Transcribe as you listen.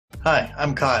Hi,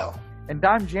 I'm Kyle. And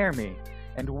I'm Jeremy,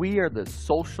 and we are the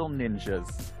Social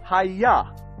Ninjas.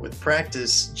 Hiya! With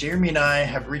practice, Jeremy and I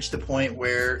have reached the point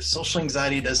where social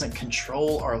anxiety doesn't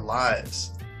control our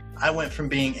lives. I went from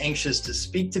being anxious to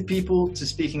speak to people to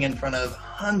speaking in front of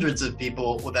hundreds of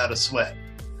people without a sweat.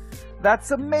 That's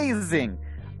amazing!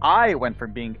 I went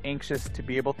from being anxious to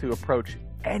be able to approach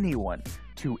anyone,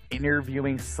 to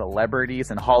interviewing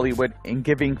celebrities in Hollywood and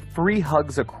giving free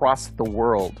hugs across the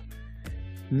world.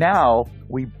 Now,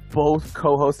 we both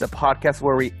co-host a podcast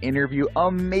where we interview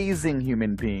amazing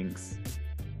human beings.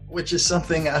 Which is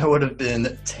something I would have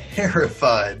been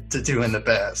terrified to do in the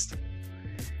past.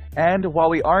 And while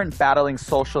we aren't battling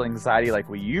social anxiety like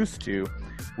we used to,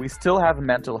 we still have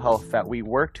mental health that we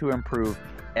work to improve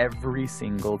every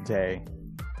single day.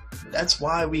 That's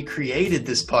why we created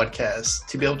this podcast,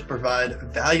 to be able to provide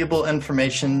valuable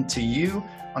information to you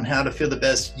on how to feel the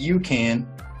best you can,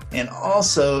 and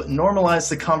also normalize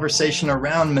the conversation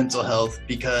around mental health,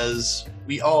 because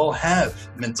we all have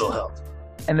mental health.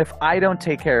 And if I don't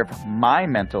take care of my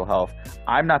mental health,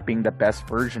 I'm not being the best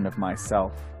version of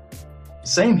myself.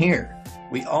 Same here.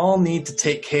 We all need to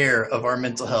take care of our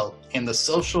mental health, and the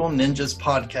Social Ninjas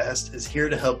podcast is here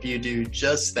to help you do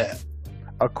just that.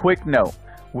 A quick note,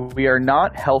 we are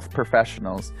not health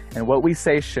professionals, and what we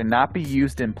say should not be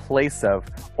used in place of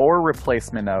or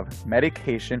replacement of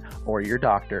medication or your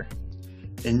doctor.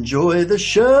 Enjoy the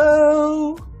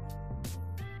show!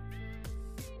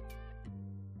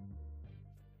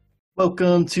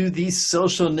 Welcome to the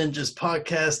Social Ninjas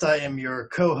podcast. I am your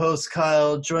co-host,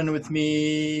 Kyle. Joining with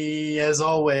me, as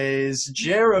always,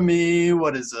 Jeremy.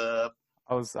 What is up?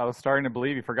 I was starting to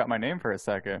believe you forgot my name for a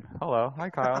second. Hello. Hi,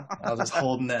 Kyle. I was just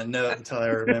holding that note until I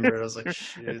remembered. I was like,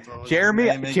 shoot. Jeremy,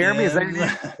 is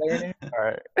that your name? All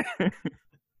right.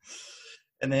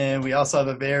 And then we also have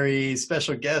a very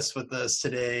special guest with us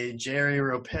today, Jerry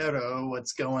Ropero.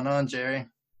 What's going on, Jerry?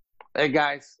 Hey,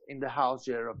 guys, in the house,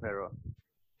 Jerry Ropero.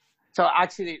 So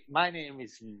actually, my name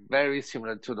is very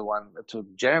similar to the one to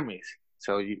Jeremy's.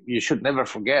 So you should never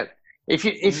forget.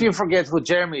 If you forget who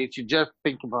Jeremy is, you just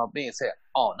think about me and say,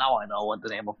 "Oh, now I know what the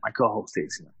name of my co-host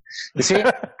is." You see,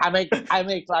 I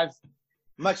make life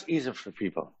much easier for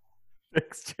people.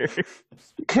 Thanks, Jerry.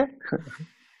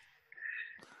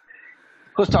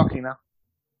 Who's talking now?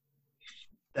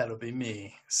 That'll be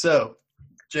me. So,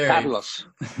 Jerry. Carlos.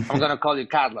 I'm gonna call you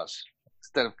Carlos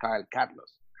instead of Kyle.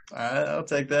 Carlos. All right, I'll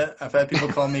take that. I've had people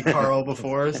call me Carl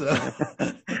before, so.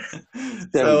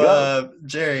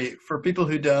 Jerry, for people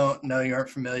who don't know, you aren't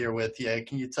familiar with you,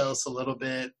 can you tell us a little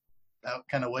bit about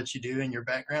kind of what you do in your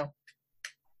background?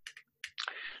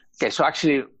 Okay, so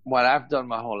actually what I've done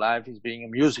my whole life is being a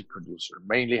music producer,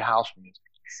 mainly house music,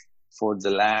 for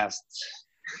the last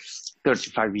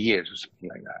 35 years or something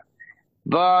like that.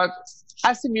 But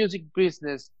as the music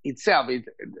business itself,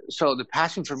 so the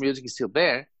passion for music is still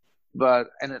there,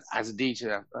 and as a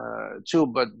DJ too,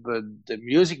 but the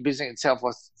music business itself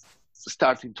was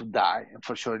starting to die,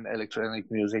 for sure, in electronic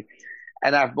music.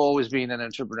 And I've always been an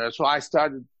entrepreneur, so I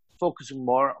started focusing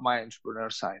more on my entrepreneur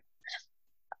side.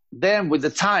 Then with the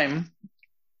time,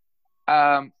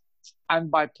 I'm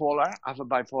bipolar. I have a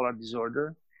bipolar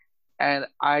disorder, and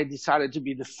I decided to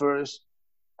be the first,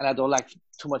 and I don't like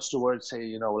too much the word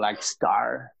say, like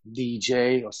star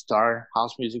DJ or star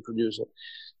house music producer,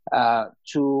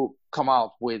 to come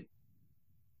out with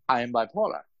I am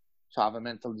bipolar. So I have a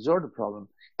mental disorder problem.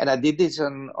 And I did this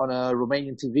on a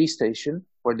Romanian TV station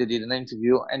where they did an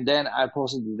interview, and then I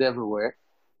posted it everywhere.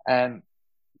 And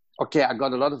okay, I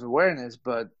got a lot of awareness,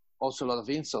 but also a lot of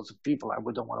insults of people like,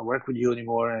 we don't want to work with you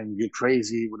anymore, and you're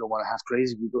crazy, we don't want to have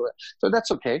crazy people. So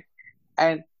that's okay.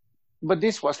 But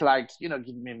this was like,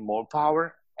 giving me more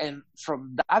power. And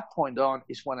from that point on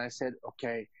is when I said,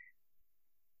 okay,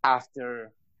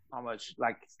 after how much,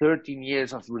 like 13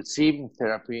 years of receiving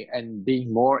therapy and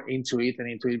being more into it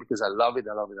because I love it.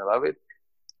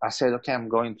 I said, okay, I'm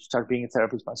going to start being a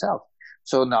therapist myself.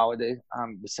 So nowadays,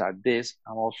 beside this,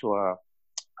 I'm also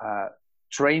a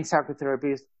trained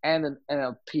psychotherapist and an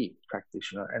NLP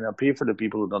practitioner. NLP, for the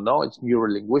people who don't know, it's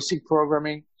neuro-linguistic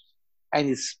programming. And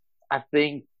it's, I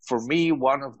think, for me,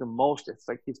 one of the most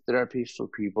effective therapies for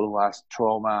people who has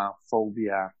trauma,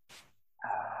 phobia,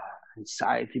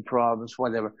 anxiety problems,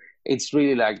 whatever. It's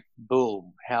really like,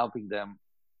 boom, helping them,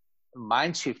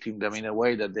 mind shifting them in a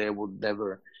way that they would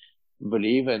never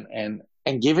believe and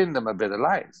giving them a better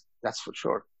life. That's for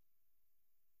sure.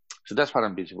 So that's what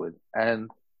I'm busy with. And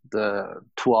the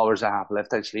 2 hours I have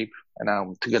left, I sleep, and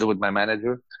I'm together with my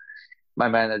manager. My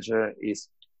manager is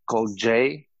called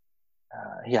Jay.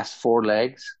 He has 4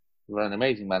 legs. We're an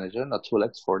amazing manager, not 2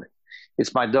 legs, 4 legs.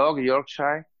 It's my dog,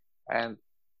 Yorkshire, and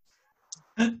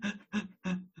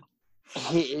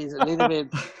he is a little bit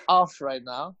off right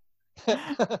now.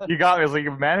 You got me. It's like,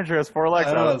 your manager has 4 legs.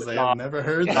 I was like, I've never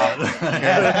heard Yeah.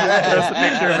 that. There's a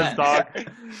picture of his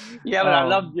dog. Yeah, but I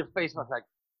loved your face. I was like,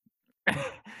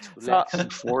 2 So- legs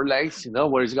and 4 legs, you know,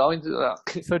 where he's going to.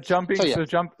 So jumping, So,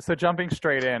 yeah. so jumping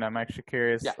straight in, I'm actually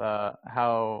curious Yeah.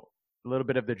 how a little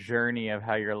bit of the journey of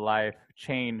how your life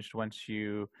changed once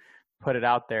you put it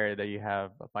out there that you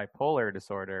have a bipolar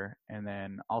disorder, and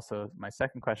then also my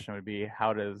second question would be,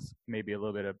 how does maybe a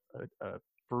little bit of a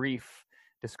brief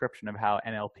description of how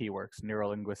NLP works, neuro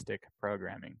linguistic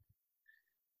programming?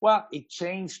 Well, it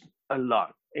changed a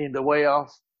lot in the way of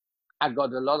I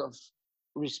got a lot of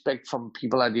respect from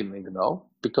people I didn't even know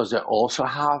because they also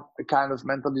have a kind of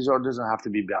mental disorders and have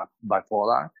to be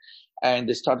bipolar. And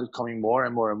they started coming more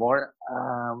and more and more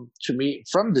to me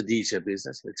from the DJ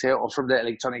business, let's say, or from the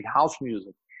electronic house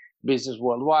music business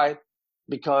worldwide,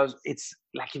 because it's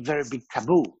like a very big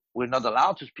taboo. We're not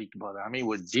allowed to speak about it. I mean,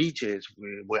 we're DJs,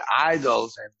 we're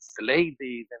idols and the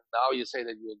ladies, and now you say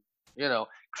that you're, you know,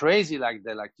 crazy, like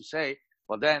they like to say.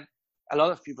 But then a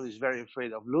lot of people is very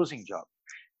afraid of losing jobs.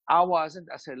 I wasn't.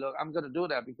 I said, look, I'm going to do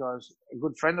that because a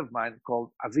good friend of mine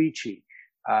called Avicii,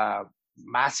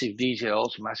 massive DJ,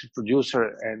 also massive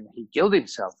producer, and he killed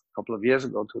himself a couple of years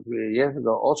ago, 2-3 years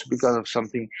ago, also because of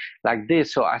something like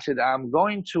this. So I said, I'm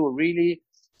going to really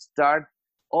start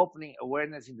opening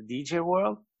awareness in the DJ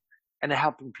world and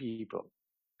helping people.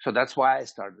 So that's why I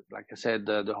started, like I said,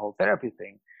 the whole therapy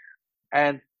thing.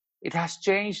 And it has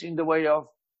changed in the way of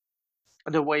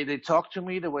the way they talk to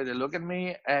me, the way they look at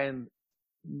me, and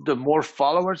the more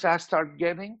followers I start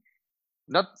getting,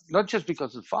 not just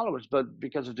because of followers, but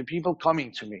because of the people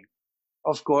coming to me.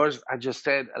 Of course, I just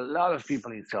said a lot of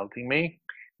people insulting me,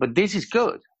 but this is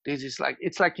good. This is like,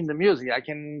 it's like in the music. I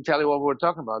can tell you what we were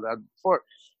talking about that before.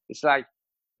 It's like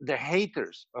the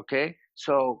haters, okay?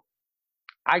 So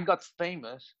I got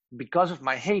famous because of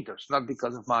my haters, not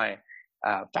because of my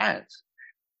fans.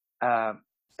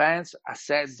 Fans, I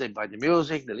said, they buy the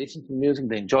music, they listen to the music,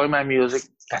 they enjoy my music.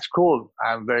 That's cool.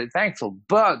 I'm very thankful.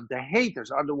 But the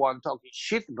haters are the one talking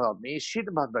shit about me, shit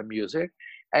about my music,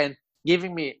 and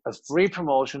giving me a free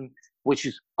promotion, which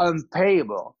is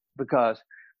unpayable because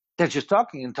they're just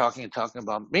talking and talking and talking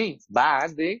about me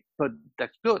badly, but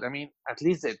that's good. I mean, at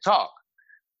least they talk.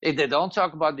 If they don't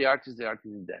talk about the artist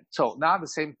is dead. So now the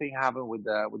same thing happened with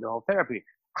the whole therapy.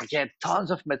 I get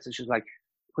tons of messages like,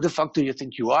 who the fuck do you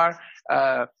think you are?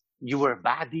 You were a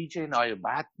bad DJ, now you're a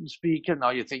bad speaker, now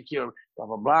you think you're blah,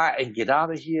 blah, blah, and get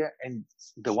out of here. And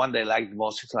the one they like the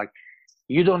most is like,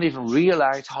 you don't even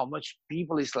realize how much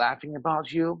people is laughing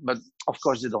about you, but of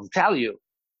course they don't tell you.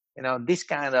 You know, this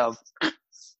kind of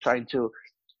trying to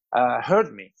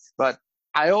hurt me. But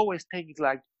I always take it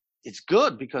like it's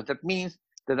good because that means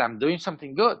that I'm doing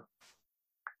something good.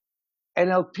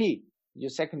 NLP, your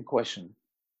second question.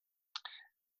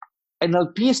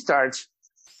 NLP starts,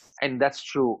 and that's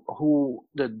true, who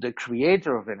the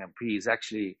creator of NLP is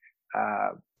actually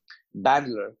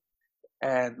Bandler,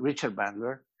 and Richard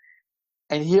Bandler.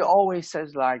 And he always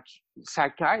says, like,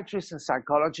 psychiatrists and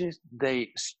psychologists, they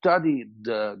study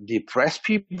the depressed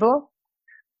people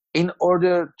in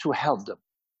order to help them.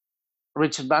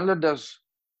 Richard Bandler does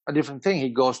a different thing. He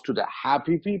goes to the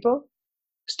happy people,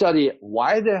 study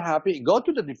why they're happy, go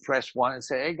to the depressed one and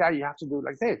say, hey, guy, you have to do it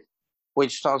like this,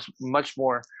 which sounds much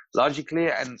more logically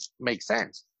and makes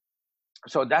sense.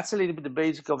 So that's a little bit the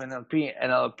basic of NLP.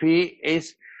 NLP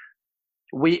is,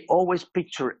 we always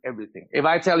picture everything. If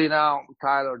I tell you now,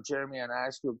 Kyle or Jeremy, and I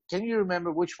ask you, can you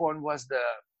remember which one was the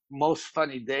most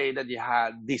funny day that you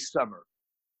had this summer?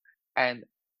 And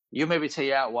you maybe say,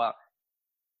 yeah, well,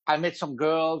 I met some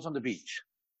girls on the beach.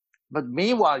 But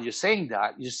meanwhile, you're saying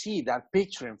that, you see that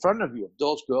picture in front of you of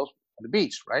those girls on the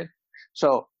beach, right?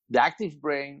 So the active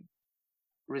brain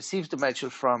receives the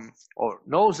message from, or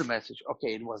knows the message,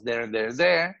 okay, it was there and there and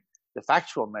there, the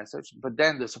factual message, but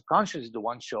then the subconscious is the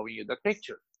one showing you the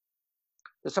picture.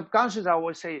 The subconscious, I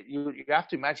always say, you have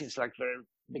to imagine it's like a very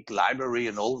big library,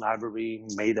 an old library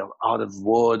made out of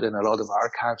wood and a lot of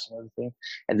archives and everything.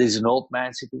 And there's an old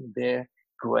man sitting there,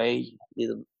 gray,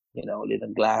 little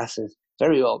glasses,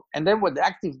 very old. And then what the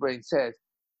active brain says,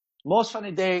 most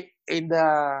funny day in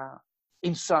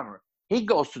summer. He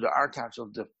goes to the archives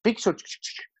of the picture,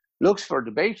 looks for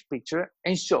the base picture,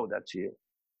 and show that to you.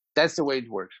 That's the way it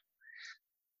works.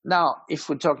 Now, if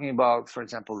we're talking about, for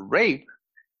example, rape,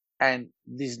 and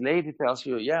this lady tells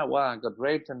you, yeah, well, I got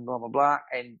raped and blah, blah, blah.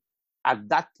 And at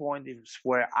that point is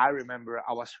where I remember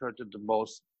I was hurted the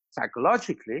most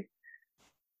psychologically.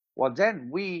 Well, then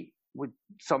we, with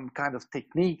some kind of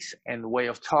techniques and way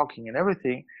of talking and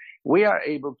everything, we are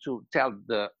able to tell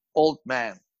the old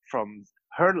man from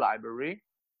her library,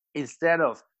 instead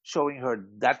of showing her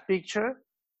that picture,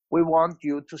 we want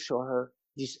you to show her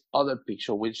this other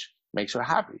picture, which makes her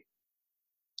happy.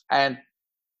 And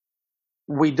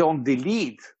we don't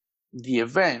delete the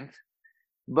event,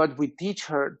 but we teach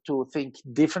her to think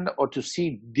different or to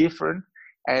see different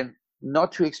and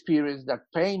not to experience that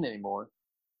pain anymore,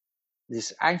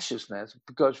 this anxiousness,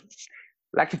 because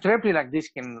like a therapy like this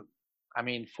can,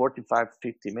 45,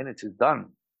 50 minutes is done.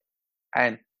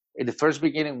 And in the first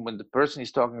beginning, when the person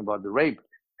is talking about the rape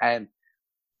and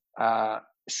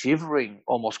shivering,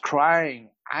 almost crying,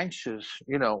 anxious,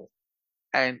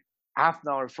 and half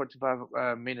an hour,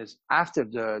 45 minutes after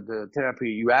the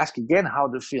therapy, you ask again how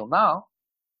they feel now.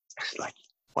 It's like,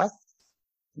 what?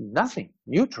 Nothing,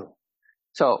 neutral.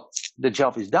 So the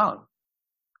job is done.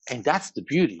 And that's the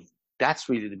beauty. That's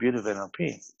really the beauty of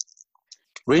NLP.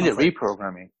 Really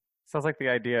reprogramming. Sounds like the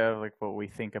idea of like what we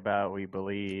think about, we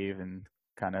believe, and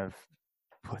kind of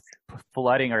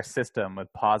flooding our system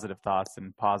with positive thoughts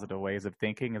and positive ways of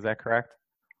thinking. Is that correct?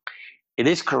 It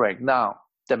is correct. Now,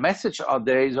 the message out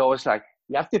there is always like,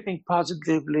 you have to think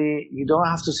positively. You don't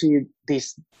have to see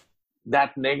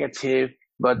that negative,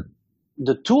 but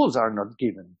the tools are not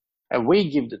given. And we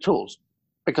give the tools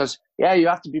because, you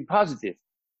have to be positive.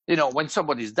 When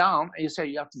somebody's down and you say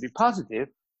you have to be positive,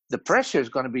 the pressure is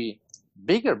going to be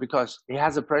bigger because he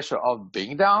has the pressure of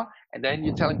being down. And then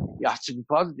you tell him you have to be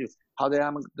positive. How the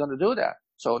am I going to do that?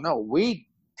 So no, we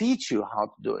teach you how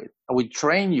to do it. And we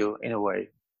train you in a way.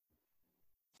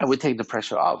 And we take the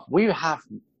pressure off. We have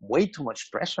way too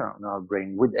much pressure on our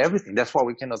brain with everything. That's why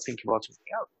we cannot think about something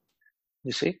else.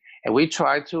 You see? And we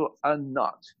try to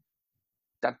unknot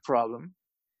that problem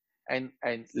and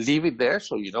leave it there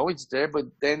so you know it's there, but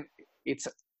then it's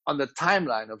on the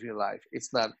timeline of your life.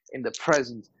 It's not in the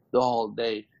present the whole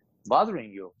day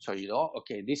bothering you. So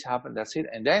okay, this happened, that's it.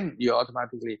 And then you're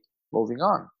automatically moving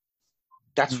on.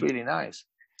 That's really nice.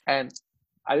 And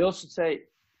I also say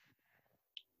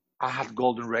I had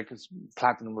golden records,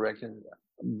 platinum records,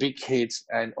 big hits,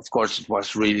 and of course it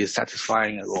was really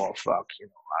satisfying. And oh fuck,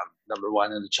 I'm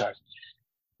 #1 in the chart.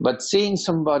 But seeing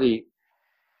somebody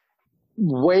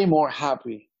way more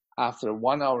happy after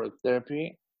 1 hour of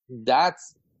therapy, that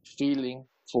feeling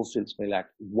fulfills me like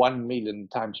 1 million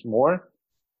times more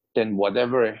than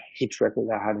whatever hit record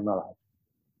I had in my life.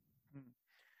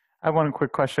 I have one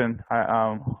quick question.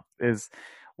 Is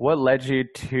what led you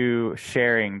to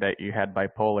sharing that you had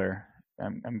bipolar?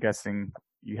 I'm guessing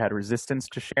you had resistance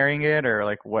to sharing it, or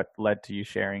like what led to you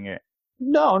sharing it?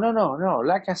 No.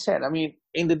 Like I said,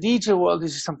 in the DJ world,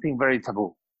 this is something very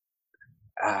taboo.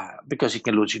 Because you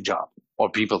can lose your job, or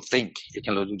people think you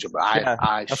can lose your job.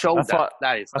 I showed that.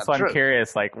 That's why I'm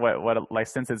curious. Like, what?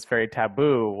 Since it's very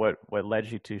taboo, what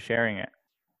led you to sharing it?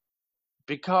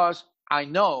 Because I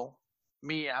know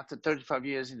me after 35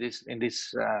 years in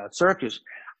this circus,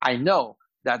 I know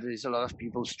that there is a lot of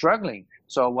people struggling.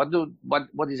 So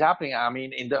what is happening?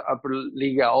 In the upper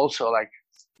liga also, like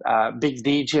big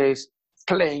DJs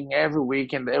playing every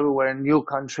weekend, everywhere, new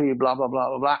country, blah blah blah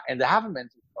blah blah, and they have a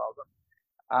mental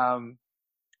problem.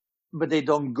 But they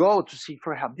don't go to seek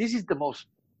for help. This is the most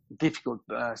difficult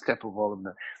step of all of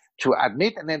them, to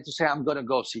admit and then to say, I'm going to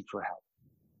go seek for help.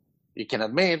 You can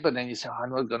admit, but then you say,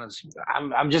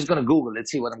 I'm just going to Google, let's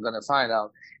see what I'm going to find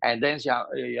out. And then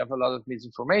you have a lot of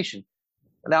misinformation.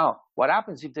 Now, what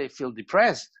happens if they feel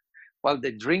depressed? Well,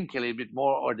 they drink a little bit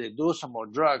more, or they do some more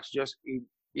drugs,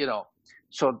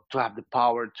 so to have the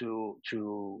power to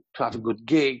have a good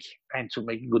gig and to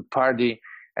make a good party,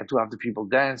 and to have the people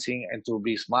dancing and to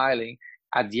be smiling.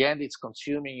 At the end, it's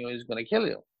consuming you, it's going to kill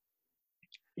you.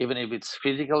 Even if it's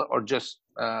physical or just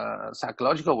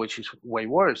psychological, which is way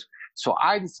worse. So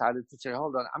I decided to say,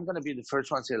 hold on, I'm going to be the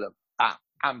first one to say, look,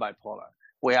 I'm bipolar.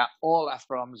 We are all have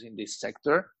problems in this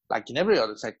sector, like in every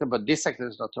other sector, but this sector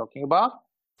is not talking about.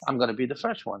 I'm going to be the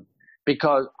first one.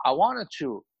 Because I wanted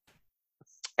to,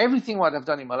 everything what I've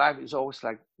done in my life is always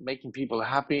like making people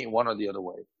happy in one or the other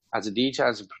way. As a DJ,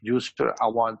 as a producer, I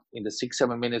want in the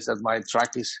 6-7 minutes that my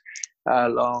track is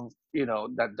long,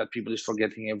 that people is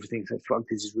forgetting everything. So, fuck,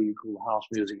 this is really cool house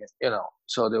music,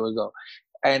 So there we go.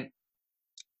 And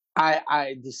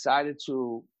I decided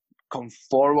to come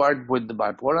forward with the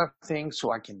bipolar thing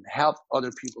so I can help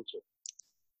other people too.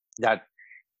 That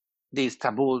this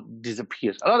taboo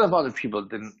disappears. A lot of other people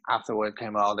then afterward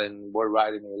came out and were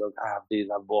writing me, look, I have this,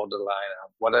 I have borderline, I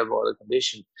have whatever other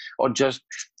condition, or just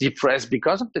depressed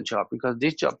because of the job, because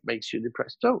this job makes you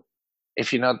depressed too.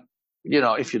 If you're not,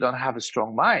 if you don't have a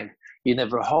strong mind, you're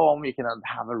never home, you cannot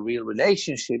have a real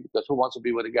relationship, because who wants to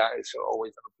be with a guy who's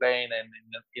always on a plane and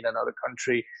in another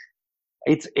country?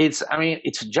 It's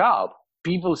a job.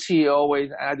 people see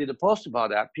always, and I did a post about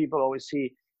that, people always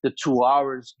see the 2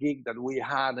 hours gig that we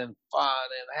had and fun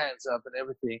and hands up and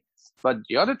everything. But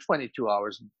the other 22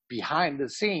 hours behind the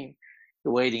scene,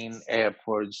 waiting in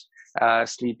airports,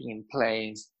 sleeping in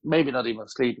planes, maybe not even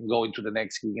sleeping, going to the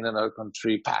next gig in another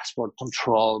country, passport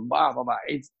control, blah, blah, blah.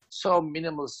 It's so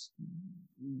minimal,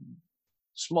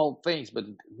 small things, but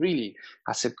it really,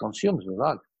 as it consumes a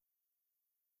lot.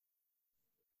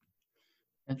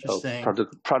 Interesting.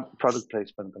 Product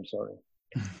placement, I'm sorry.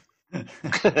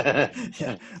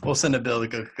 Yeah, we'll send a bill to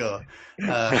Coca-Cola.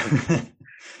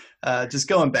 Just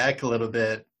going back a little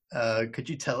bit, could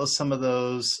you tell us some of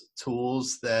those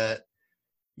tools that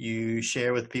you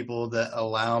share with people that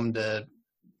allow them to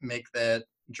make that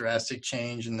drastic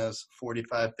change in those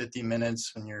 45, 50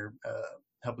 minutes when you're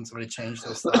helping somebody change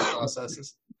those thought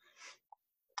processes?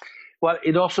 Well,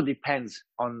 it also depends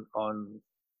on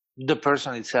the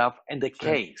person itself and the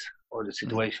case or the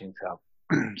situation itself.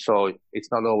 So it's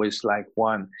not always like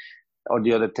one or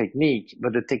the other technique,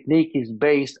 but the technique is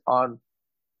based on,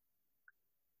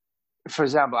 for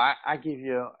example, I give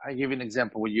you an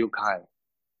example with you, Kai.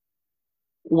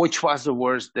 Which was the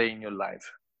worst day in your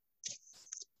life?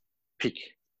 Pick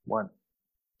one.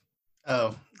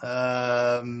 Oh,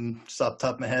 just off the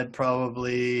top of my head,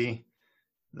 probably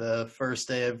the first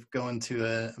day of going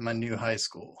to my new high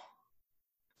school.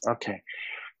 Okay.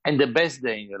 And the best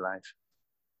day in your life?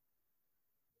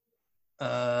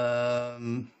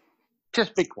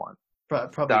 Just pick one.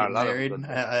 Probably get married.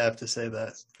 I have to say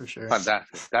that for sure.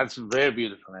 Fantastic. That's a very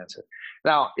beautiful answer.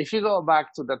 Now, if you go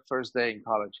back to that first day in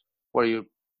college, where you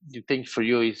think for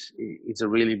you it's a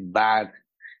really bad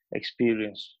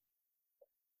experience,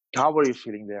 how were you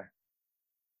feeling there?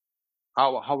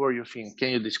 How were you feeling? Can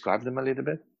you describe them a little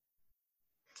bit?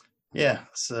 Yeah.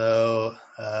 So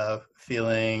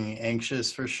feeling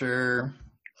anxious for sure,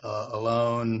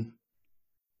 alone,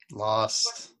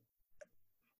 lost.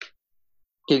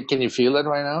 Can you feel it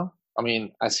right now? I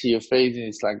mean, I see your face and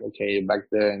it's like, okay, you're back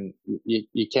there and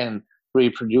you can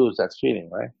reproduce that feeling,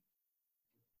 right?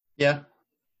 Yeah.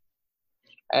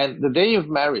 And the day you've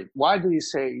married, why do you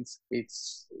say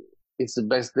it's the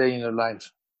best day in your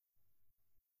life?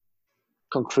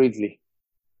 Concretely.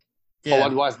 Yeah. Or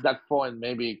what was that point?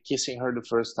 Maybe kissing her the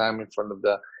first time in front of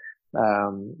the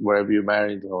wherever you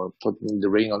married, or putting the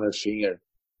ring on her finger.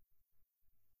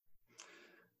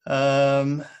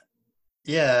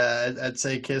 Yeah, I'd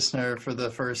say kissing her for the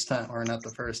first time, or not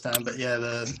the first time, but yeah,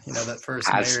 that first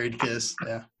married kiss.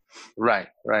 Yeah. Right.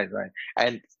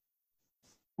 And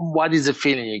what is the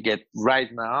feeling you get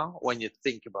right now when you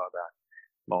think about that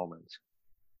moment?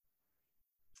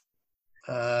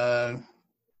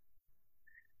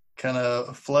 Kind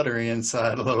of fluttery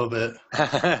inside a little bit.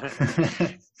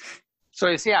 So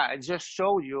I just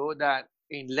showed you that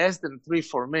in less than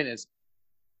 3-4 minutes,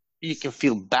 you can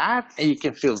feel bad and you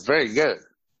can feel very good.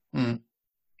 Mm.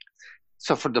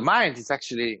 So for the mind, it's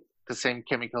actually the same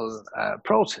chemical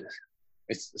process.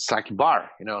 It's like a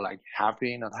bar, like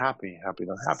happy, not happy, happy,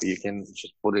 not happy. You can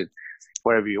just put it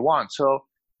wherever you want. So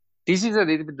this is a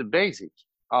little bit the basic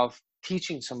of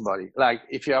teaching somebody. Like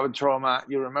if you have a trauma,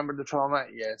 you remember the trauma?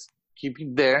 Yes. Keep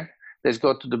it there. Let's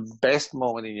go to the best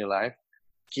moment in your life.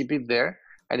 Keep it there.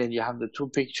 And then you have the two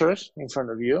pictures in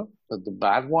front of you, the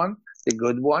bad one, the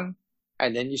good one.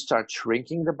 And then you start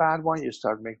shrinking the bad one. You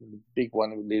start making the big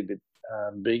one a little bit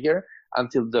bigger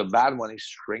until the bad one is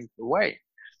shrink away.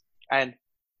 And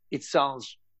it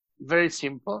sounds very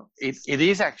simple. It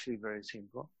is actually very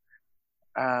simple.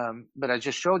 But I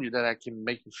just showed you that I can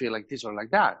make you feel like this or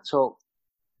like that. So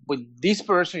with this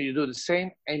person, you do the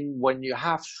same. And when you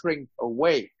have shrink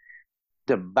away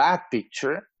the bad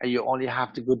picture and you only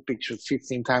have the good picture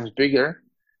 15 times bigger,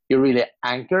 you really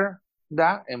anchor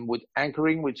that. And with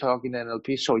anchoring, we talk in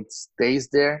NLP, so it stays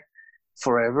there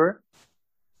forever.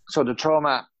 So the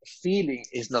trauma feeling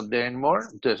is not there anymore.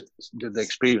 The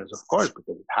experience, of course,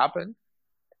 because it happened,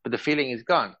 but the feeling is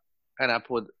gone. And I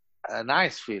put a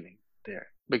nice feeling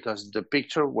there because the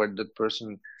picture where the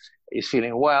person is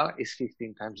feeling well is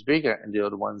 15 times bigger and the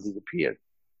other one disappeared.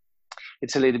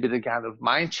 It's a little bit of kind of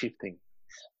mind shifting,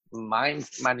 mind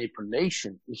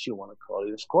manipulation, if you want to call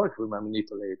it. Of course, we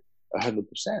manipulate 100%.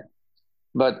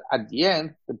 But at the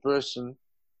end, the person's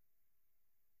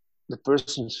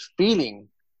feeling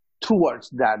towards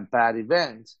that bad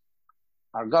event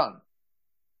are gone.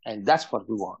 And that's what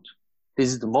we want. This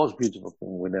is the most beautiful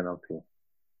thing with NLP.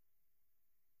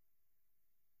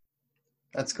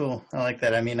 That's cool. I like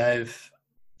that. I mean, I've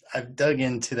dug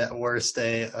into that worst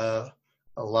day a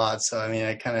lot. So, I mean,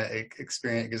 I kind of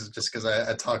experience it just because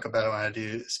I talk about it when I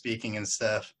do speaking and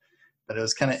stuff. But it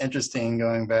was kind of interesting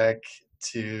going back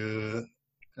to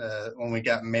when we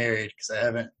got married, because I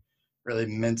haven't really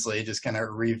mentally just kind of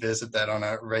revisit that on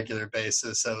a regular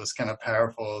basis. So it was kind of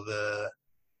powerful,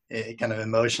 kind of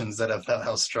emotions that I felt,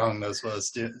 how strong how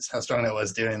strong that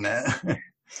was doing that.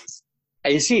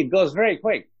 And you see, it goes very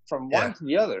quick from one Yeah. to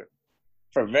the other,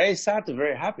 from very sad to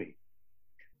very happy.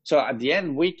 So at the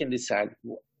end, we can decide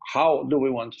how do we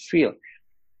want to feel.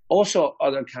 Also,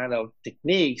 other kind of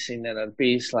techniques in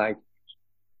NLP is like,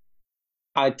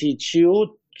 I teach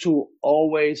you to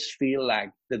always feel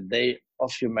like the day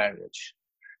of your marriage.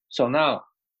 So now,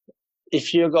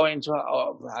 if you're going to,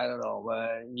 I don't know,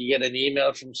 you get an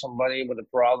email from somebody with a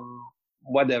problem,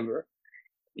 whatever,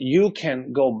 you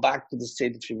can go back to the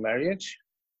state of your marriage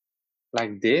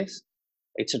like this.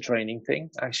 It's a training thing,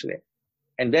 actually.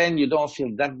 And then you don't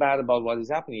feel that bad about what is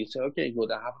happening. You say, okay, good,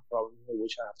 I have a problem here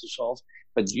which I have to solve.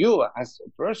 But you, as a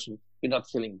person, you're not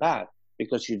feeling bad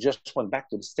because you just went back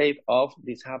to the state of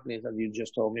these happenings that you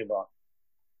just told me about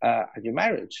at your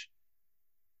marriage.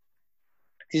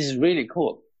 This is really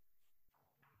cool.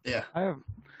 Yeah. I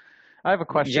have a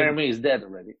question. Jeremy is dead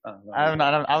already. Oh, no,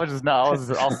 I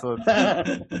was also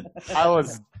I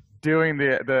was doing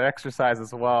the exercise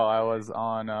as well. I was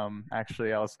on I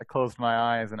closed my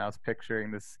eyes and I was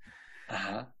picturing this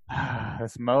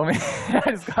this moment.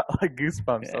 I just got like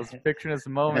goosebumps. I was picturing this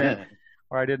moment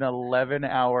where I did an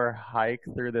 11-hour hike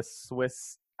through the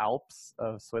Swiss Alps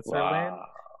of Switzerland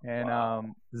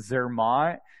and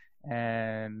Zermatt.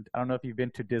 And I don't know if you've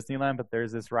been to Disneyland, but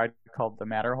there's this ride called the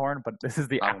Matterhorn, but this is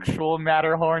the actual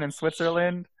Matterhorn in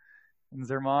Switzerland, in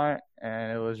Zermatt.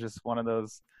 And it was just one of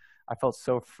those, I felt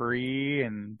so free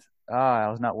and I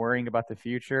was not worrying about the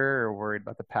future or worried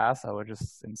about the past. I was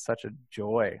just in such a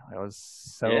joy. It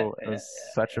was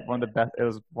one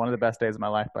of the best days of my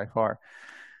life by far.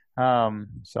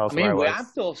 So we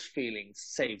have those feelings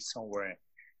saved somewhere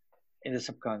in the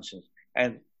subconscious.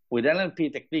 And with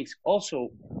NLP techniques, also,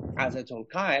 as I told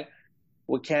Kyle,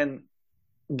 we can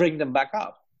bring them back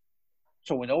up.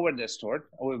 So we know where they're stored,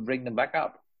 and we bring them back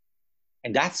up.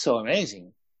 And that's so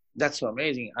amazing. That's so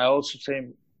amazing. I also say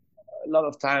a lot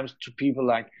of times to people,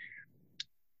 like,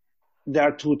 there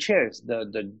are two chairs,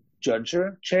 the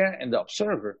judger chair and the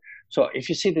observer. So if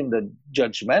you sit in the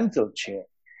judgmental chair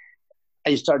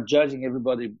and you start judging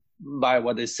everybody by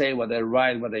what they say, what they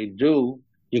write, what they do,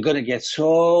 you're going to get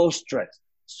so stressed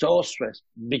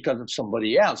because of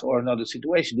somebody else or another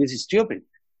situation. This is stupid.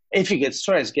 If you get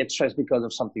stressed because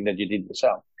of something that you did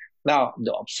yourself. Now,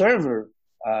 the observer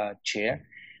chair,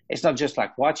 it's not just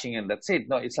like watching and that's it.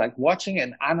 No, it's like watching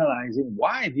and analyzing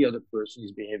why the other person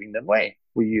is behaving that way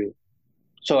with you.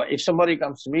 So if somebody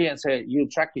comes to me and say, you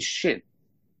track is shit.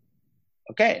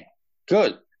 Okay,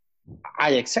 good.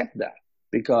 I accept that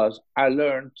because I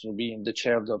learned to be in the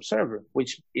chair of the observer,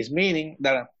 which is meaning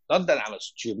that not that I'm a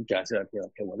stupid guy, say,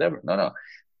 okay, whatever. No.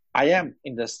 I am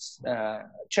in the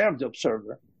chair of the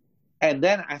observer. And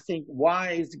then I think,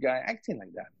 why is the guy acting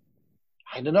like that?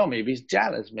 I don't know. Maybe he's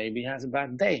jealous. Maybe he has a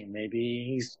bad day.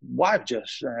 Maybe his wife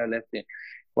just left him.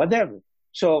 Whatever.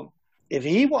 So if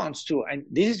he wants to, and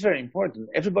this is very important,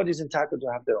 everybody's entitled to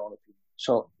have their own opinion.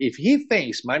 So if he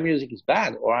thinks my music is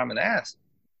bad or I'm an ass,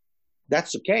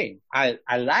 that's okay. I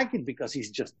like it because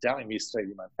he's just telling me straight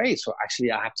in my face. So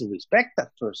actually, I have to respect that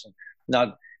person,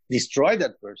 not destroy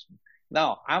that person.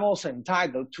 Now, I'm also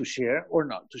entitled to share or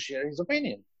not to share his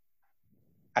opinion.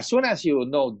 As soon as you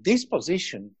know this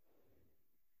position,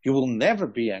 you will never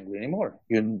be angry anymore.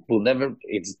 You will never,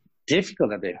 it's difficult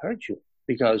that they hurt you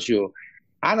because you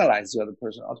analyze the other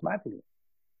person automatically.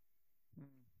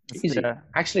 It's easy. Yeah.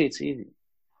 Actually, it's easy.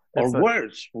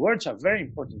 Words are very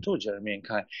important too, Jeremy and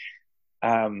Kai.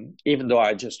 Even though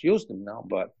I just use them now,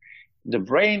 but the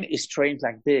brain is trained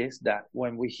like this, that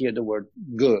when we hear the word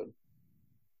good,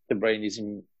 the brain is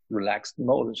in relaxed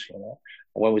mode, you know.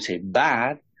 When we say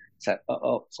bad, it's like,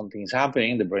 something is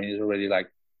happening. The brain is already like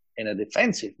in a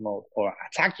defensive mode or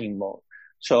attacking mode.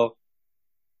 So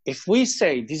if we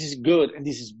say this is good and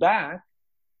this is bad,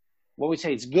 when we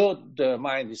say it's good, the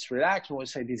mind is relaxed. When we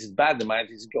say this is bad, the mind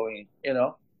is going,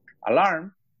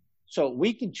 alarm. So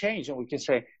we can change and we can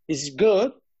say this is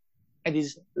good and this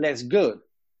is less good.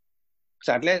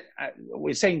 So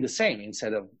we're saying the same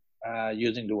instead of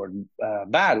using the word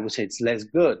bad. We say it's less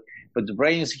good, but the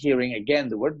brain is hearing again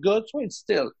the word good, so it's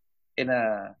still in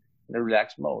a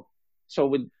relaxed mode. So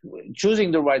with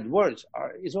choosing the right words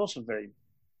is also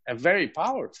very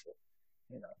powerful.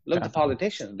 Look at the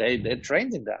politicians; they're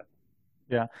trained in that.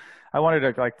 Yeah, I wanted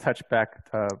to touch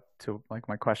back to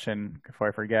my question before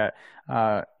I forget.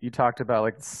 You talked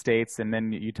about states, and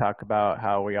then you talk about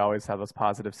how we always have those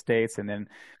positive states, and then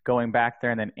going back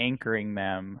there and then anchoring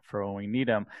them for when we need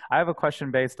them. I have a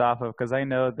question based off of, because I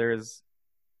know there's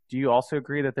do you also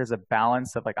agree that there's a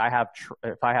balance of like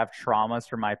if I have traumas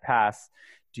from my past,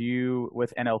 do you,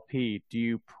 with NLP, do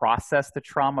you process the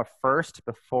trauma first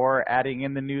before adding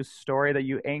in the new story that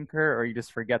you anchor, or you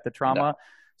just forget the trauma? No,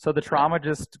 So the trauma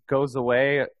just goes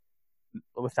away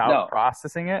without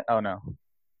processing it? Oh, no.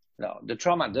 No, the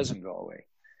trauma doesn't go away.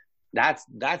 That's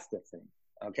the thing.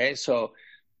 Okay, so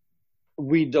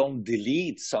we don't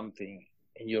delete something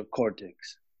in your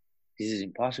cortex. This is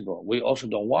impossible. We also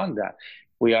don't want that.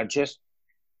 We are just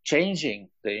changing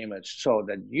the image so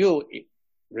that you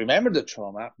remember the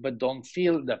trauma, but don't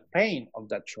feel the pain of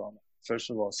that trauma,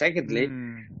 first of all. Secondly,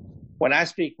 when I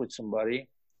speak with somebody,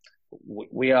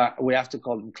 we have to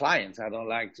call them clients. I don't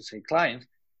like to say clients.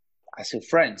 I say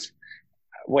friends.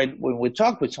 When we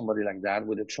talk with somebody like that,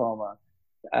 with a trauma,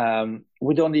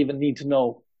 we don't even need to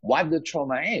know what the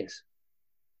trauma is.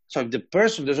 So if the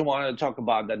person doesn't want to talk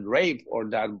about that rape or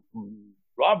that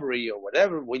robbery or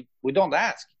whatever, we don't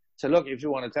ask. So look, if you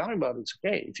want to tell me about it, it's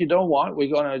okay. If you don't want,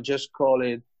 we're going to just call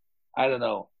it, I don't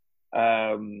know,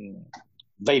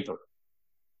 vapor.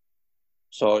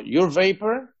 So your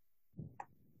vapor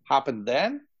happened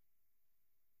then,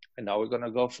 and now we're going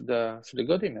to go for the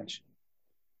good image.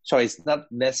 So it's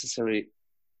not necessary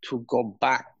to go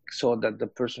back so that the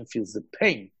person feels the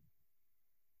pain.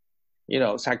 You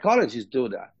know, psychologists do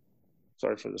that.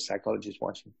 Sorry for the psychologists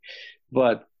watching,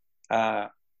 but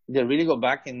they really go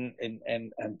back and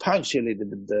punch really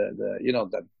the you know,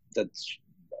 that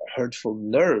hurtful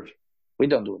nerve. We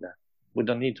don't do that. We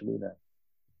don't need to do that.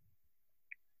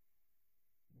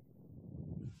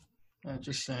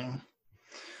 Interesting.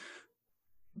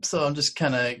 So I'm just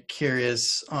kind of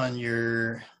curious on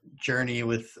your journey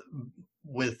with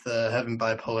having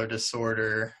bipolar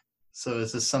disorder. So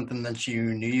is this something that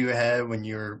you knew you had when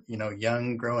you were, you know,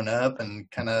 young, growing up, and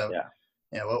kind of,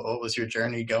 what was your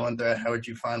journey going through it? How would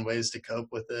you find ways to cope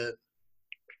with it?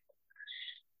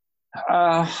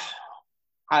 I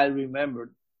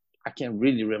remember, I can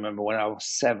really remember when I was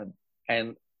 7.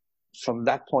 And from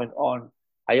that point on,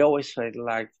 I always felt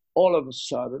like all of a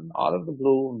sudden, out of the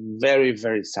blue, very,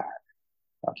 very sad.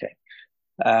 Okay.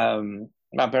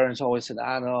 My parents always said,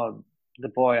 I know the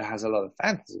boy has a lot of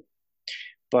fantasy.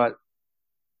 But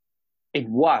it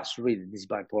was really this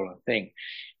bipolar thing.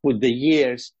 With the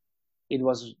years, it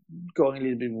was going a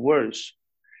little bit worse.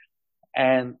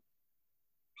 And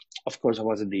of course, I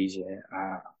was a DJ.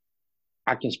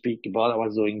 I can speak about, I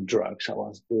was doing drugs, I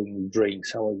was doing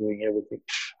drinks, I was doing everything.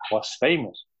 I was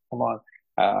famous. Come on.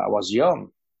 I was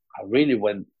young. I really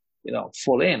went, you know,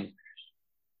 full in.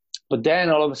 But then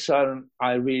all of a sudden,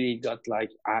 I really got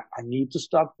like, I need to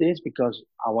stop this, because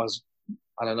I was,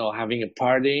 I don't know, having a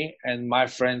party, and my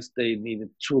friends, they needed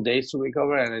 2 days to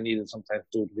recover, and I needed sometimes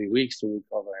 2 or 3 weeks to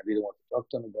recover. I didn't want to talk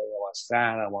to anybody. I was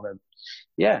sad. I wanted,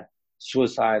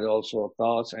 suicide also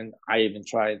thoughts, and I even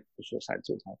tried to suicide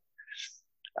 2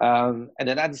 times. And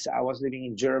then I was living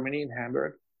in Germany, in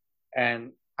Hamburg,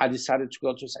 and I decided to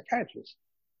go to a psychiatrist.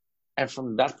 And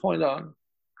from that point on,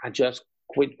 I just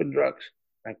quit with drugs.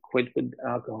 I quit with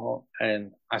alcohol,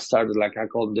 and I started, like I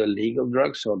call the legal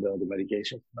drugs, so the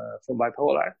medication for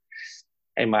bipolar.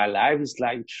 And my life is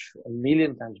like a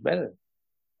million times better.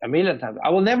 A million times. I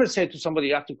will never say to somebody,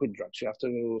 you have to quit drugs, you have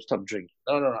to stop drinking.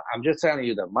 No. I'm just telling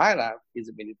you that my life is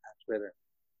a million times better.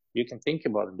 You can think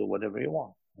about it, do whatever you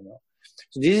want, you know.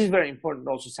 So this is very important.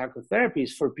 Also, psychotherapy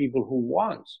is for people who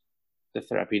want the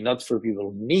therapy, not for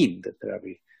people who need the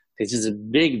therapy. This is a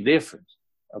big difference,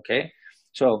 okay?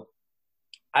 So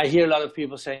I hear a lot of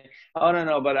people saying, oh,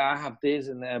 no, but I have this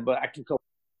and that, but I can cope.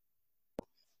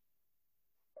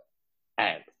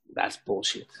 And that's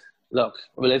bullshit. Look,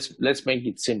 let's make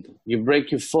it simple. You break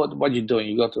your foot, what are you doing?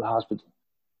 You go to the hospital,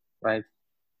 right?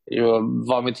 You're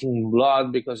vomiting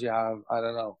blood because you have, I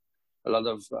don't know, a lot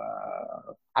of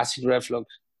acid reflux.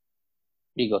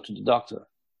 You go to the doctor.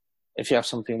 If you have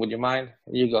something with your mind,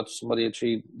 you go to somebody to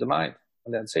treat the mind.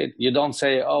 And that's it. You don't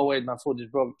say, oh, wait, my foot is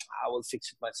broken. I will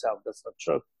fix it myself. That's not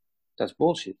true. That's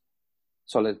bullshit.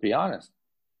 So let's be honest.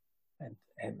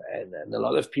 And a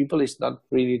lot of people is not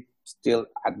really still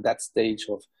at that stage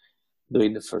of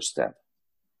doing the first step.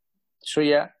 So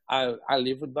yeah, I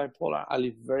live with bipolar. I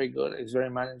live very good. It's very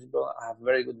manageable. I have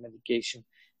very good medication.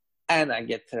 And I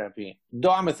get therapy. Though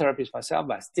I'm a therapist myself,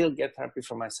 but I still get therapy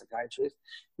from my psychiatrist,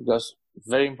 because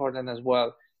very important as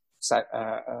well.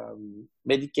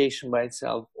 Medication by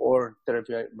itself or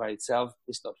therapy by itself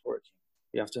is not working.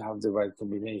 You have to have the right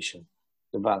combination,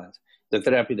 the balance. The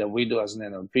therapy that we do as an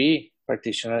NLP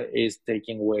practitioner is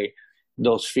taking away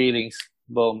those feelings,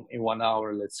 boom, in 1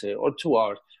 hour, let's say, or 2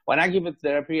 hours. When I give it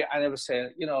therapy, I never say,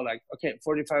 like, okay,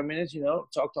 45 minutes,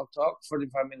 talk,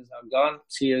 45 minutes, I'm gone,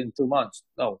 see you in 2 months.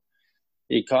 No.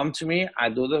 You come to me, I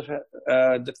do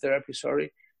the therapy,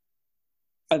 sorry,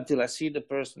 until I see the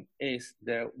person is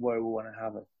there where we want to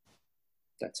have it.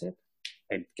 That's it.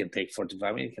 It can take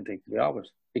 45 minutes, it can take 3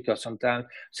 hours. Because sometimes,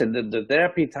 so the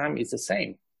therapy time is the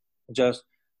same. Just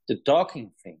the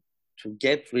talking thing to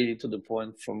get really to the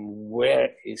point from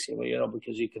where is,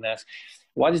 because you can ask,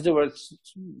 what is the worst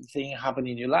thing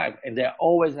happening in your life? And they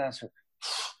always answer,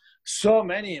 so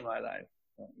many in my life,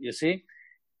 you see?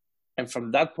 And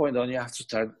from that point on, you have to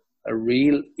start a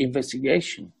real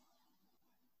investigation.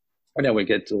 And then we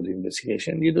get to the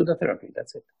investigation, you do the therapy.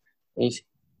 That's it. Easy.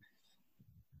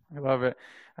 I love it.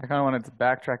 I kind of wanted to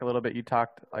backtrack a little bit.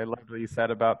 I loved what you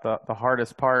said about the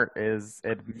hardest part is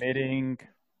admitting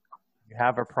you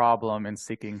have a problem and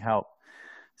seeking help.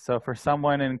 So for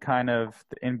someone in kind of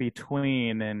the in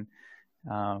between and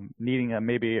needing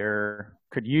or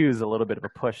could use a little bit of a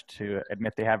push to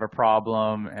admit they have a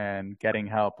problem and getting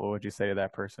help, what would you say to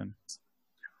that person?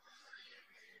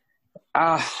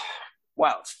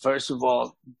 Well, first of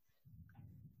all,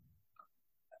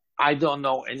 I don't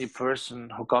know any person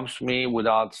who comes to me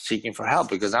without seeking for help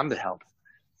because I'm the help.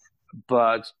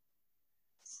 But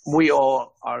we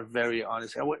all are very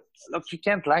honest. And look, you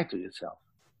can't lie to yourself.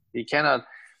 You cannot,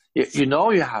 you know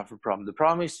you have a problem. The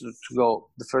problem is to go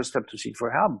the first step to seek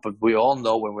for help. But we all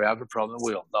know when we have a problem,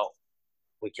 we all know.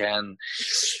 We can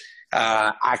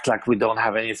act like we don't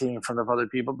have anything in front of other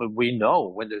people, but we know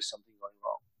when there's something going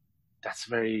wrong. That's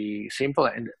very simple.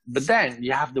 But then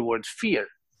you have the word fear.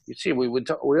 You see,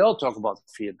 we all talk about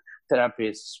fear,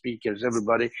 therapists, speakers,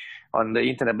 everybody on the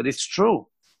internet, but it's true.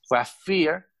 We have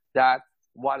fear that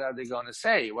what are they going to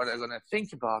say? What are they going to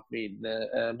think about me?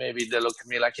 Maybe they look at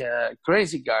me like a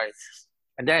crazy guy.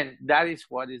 And then that is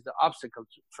what is the obstacle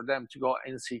for them to go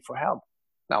and seek for help.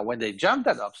 Now, when they jump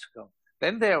that obstacle,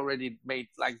 then they already made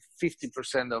like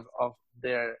 50% of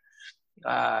their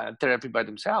therapy by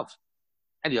themselves.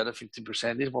 And the other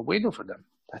 50% is what we do for them.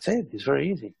 That's it. It's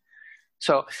very easy.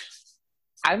 So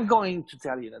I'm going to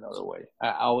tell you in another way.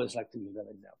 I always like to use that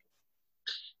example.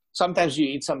 Sometimes you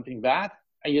eat something bad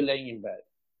and you're laying in bed,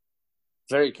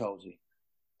 very cozy,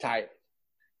 tired,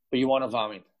 but you want to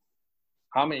vomit.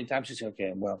 How many times you say,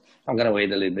 okay, well, I'm going to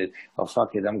wait a little bit. Oh,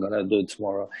 fuck it, I'm going to do it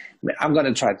tomorrow. I'm going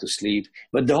to try to sleep.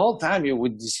 But the whole time you're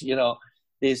with this,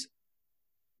 this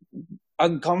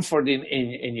uncomfort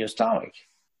in your stomach.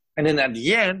 And then at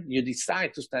the end, you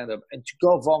decide to stand up and to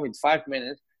go vomit 5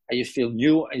 minutes, and you feel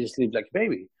new and you sleep like a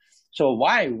baby. So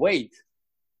why wait?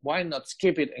 Why not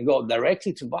skip it and go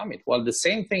directly to vomit? Well, the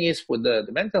same thing is with the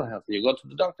mental health. You go to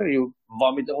the doctor, you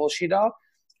vomit the whole shit out,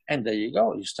 and there you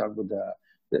go. You start with the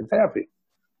therapy.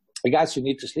 Hey guys, you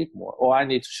need to sleep more. Oh, I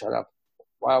need to shut up.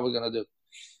 What are we going to do?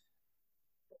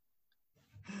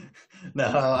 No,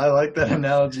 I like that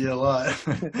analogy a lot.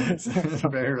 It's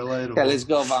very relatable. Okay, let's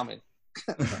go vomit.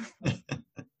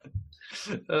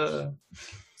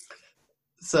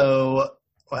 So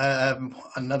I have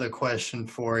another question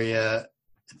for you.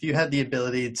 If you had the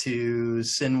ability to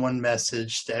send one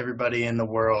message to everybody in the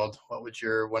world, what would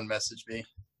your one message be?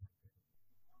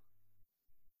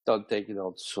 Don't take it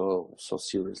all so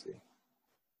seriously.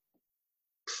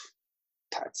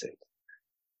 That's it.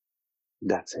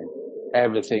 That's it.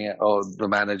 Everything. Oh, the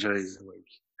manager is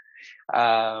awake.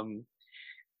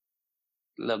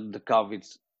 The COVID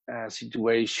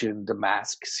situation, the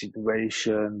mask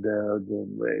situation.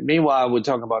 Meanwhile, we're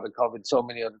talking about the COVID. So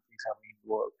many other things happening in the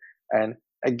world. And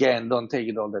again, don't take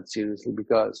it all that seriously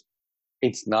because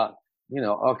it's not.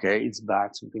 Okay, it's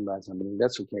bad. Something bad's happening.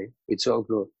 That's okay. It's all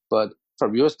good. But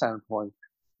from your standpoint,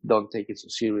 don't take it so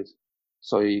serious,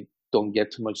 so you don't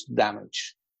get too much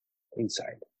damage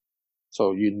inside.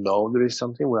 So there is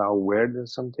something. We are aware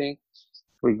there's something.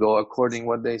 We go according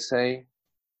what they say,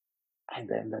 and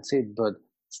then that's it. But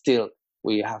still,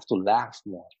 we have to laugh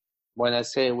more. When I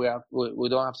say we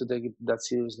don't have to take it that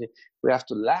seriously, we have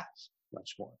to laugh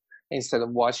much more instead of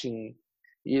watching,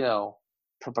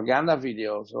 propaganda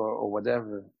videos or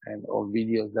whatever, or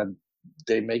videos that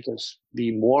they make us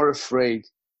be more afraid.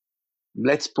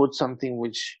 Let's put something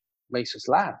which makes us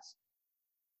laugh.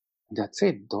 That's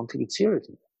it. Don't take it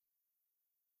seriously.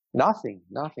 Nothing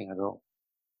at all.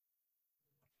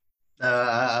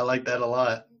 I like that a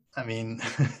lot. I mean,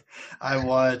 I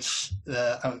watch,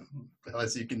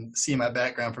 as you can see my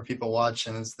background for people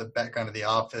watching, it's the background of The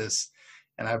Office.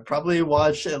 And I probably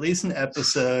watch at least an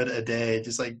episode a day,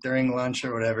 just like during lunch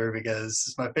or whatever, because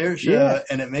it's my favorite show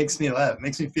and it makes me laugh. It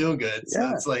makes me feel good. So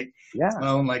it's like, it's my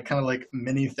own, kind of like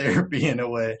mini therapy in a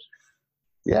way.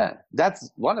 Yeah, that's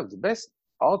one of the best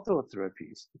auto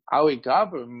therapies. I wake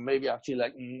up or maybe I feel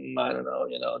like, I don't know,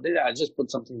 I just put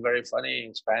something very funny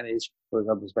in Spanish. For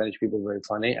example, Spanish people are very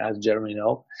funny, as Jeremy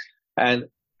knows. And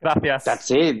Gracias.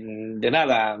 that's it. De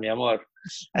nada, mi amor.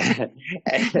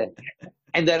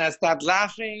 And then I start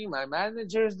laughing. My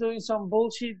manager is doing some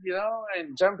bullshit,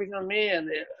 and jumping on me. And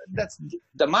that's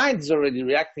the mind is already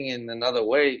reacting in another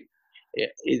way.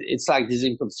 It's like this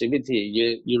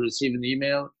impulsivity. You receive an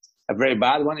email, a very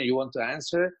bad one, and you want to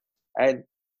answer, and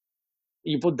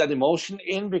you put that emotion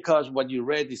in because what you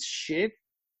read is shit,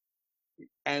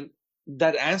 and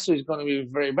that answer is going to be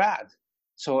very bad.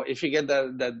 So if you get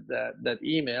that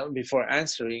email before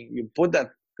answering, you put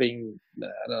that thing, I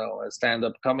don't know, a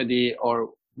stand-up comedy or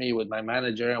me with my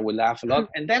manager, and we laugh a lot.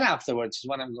 And then afterwards is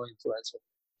when I'm going to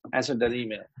answer that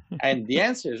email. And the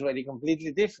answer is really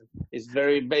completely different. It's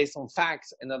very based on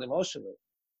facts and not emotional.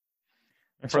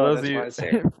 For those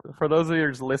of you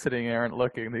who's listening and aren't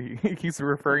looking, he's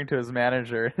referring to his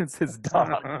manager. It's his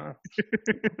dog.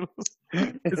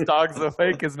 His dog's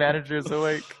awake. His manager's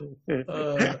awake.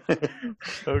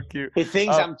 So cute. He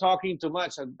thinks I'm talking too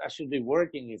much. I should be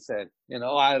working, he said.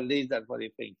 At least that's what he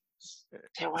thinks.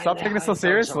 Stop taking this so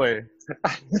seriously.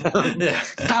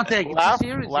 Stop taking it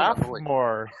seriously. Laugh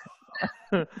more.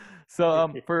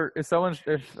 So, for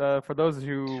those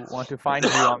who want to find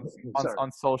you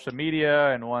on social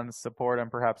media and want support on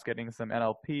perhaps getting some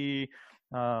NLP,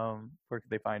 where can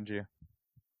they find you?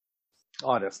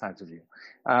 Oh, that's nice of you.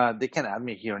 They can add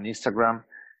me here on Instagram.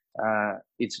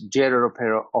 It's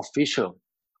Ropero Official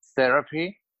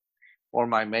Therapy, or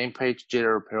my main page,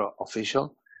 Ropero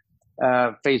Official.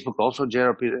 Facebook also,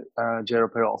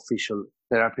 Ropero Official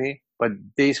Therapy. But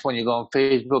when you go on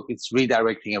Facebook, it's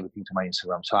redirecting everything to my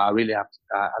Instagram. So I really I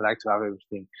like to have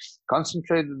everything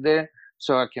concentrated there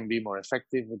so I can be more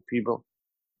effective with people.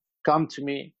 Come to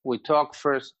me. We talk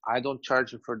first. I don't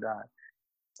charge you for that.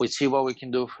 We see what we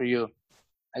can do for you.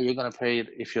 And you're going to pay it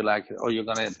if you like it, or you're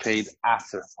going to pay it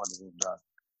after what we've done.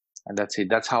 And that's it.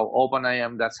 That's how open I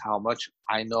am. That's how much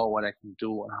I know what I can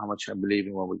do and how much I believe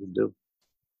in what we can do.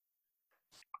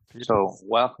 So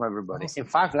welcome everybody. In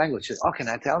 5 languages. Oh, can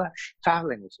I tell that? 5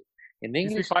 languages. In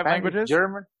English, 5 languages?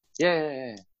 German.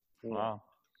 Yeah. Wow.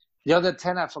 The other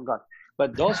 10 I forgot.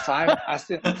 But those 5 I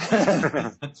still.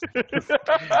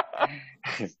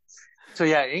 So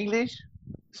yeah, English,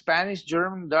 Spanish,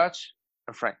 German, Dutch,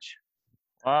 and French.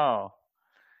 Wow.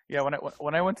 Yeah,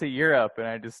 when I went to Europe and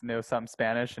I just know some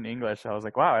Spanish and English, I was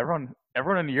like, wow, everyone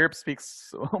in Europe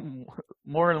speaks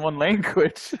more than one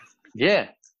language. Yeah.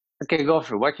 Okay, go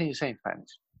for it. What can you say in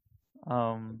Spanish?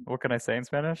 What can I say in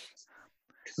Spanish?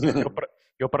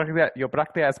 Yo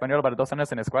practicé español para 2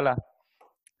 años en la escuela.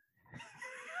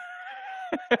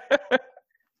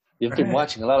 You've been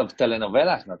watching a lot of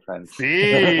telenovelas, my friend.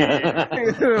 Sí.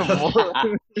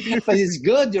 But it's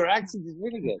good. Your accent is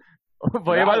really good.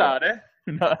 Voy a bailar, ¿eh?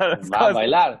 No, va a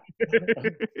bailar.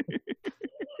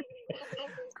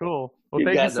 Cool. Well,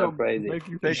 thank you so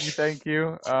much. Thank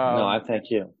you. No, I thank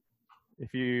you.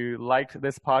 If you liked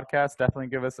this podcast, definitely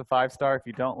give us a 5-star. If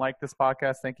you don't like this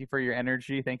podcast, thank you for your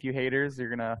energy. Thank you, haters.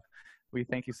 We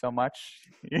thank you so much.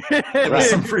 Give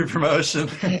us some free promotion.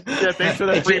 Yeah, thanks for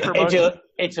the free promotion.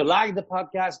 If you like the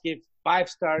podcast, give 5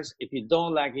 stars. If you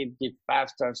don't like it, give 5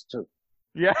 stars too.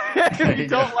 Yeah, if you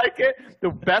don't like it,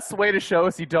 the best way to show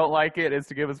us you don't like it is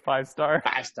to give us 5 stars.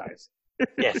 5 stars.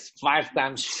 Yes, 5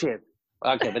 times shit.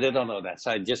 Okay, but they don't know that.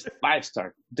 So just 5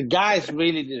 stars. The guys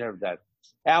really deserve that.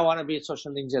 I want to be a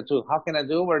social ninja too. How can I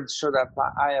do? Where should I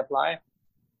apply?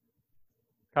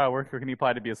 Kyle, where can you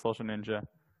apply to be a social ninja?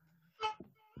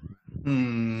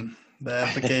 The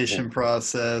application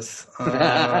process.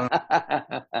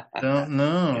 Don't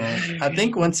know. I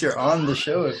think once you're on the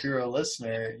show, if you're a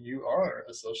listener, you are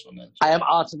a social ninja. I am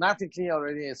automatically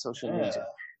already a social ninja.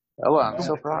 Oh, well, I'm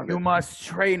so proud. You must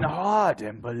train hard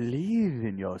and believe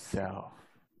in yourself.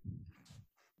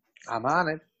 I'm on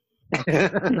it.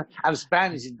 I'm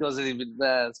Spanish. It goes a little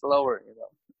bit slower,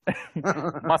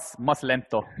 Más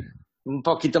lento. Un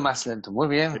poquito más lento. Muy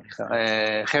bien,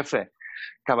 jefe,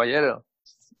 caballero.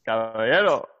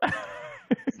 Caballero.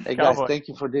 Hey guys, thank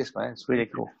you for this, man. It's really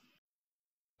cool.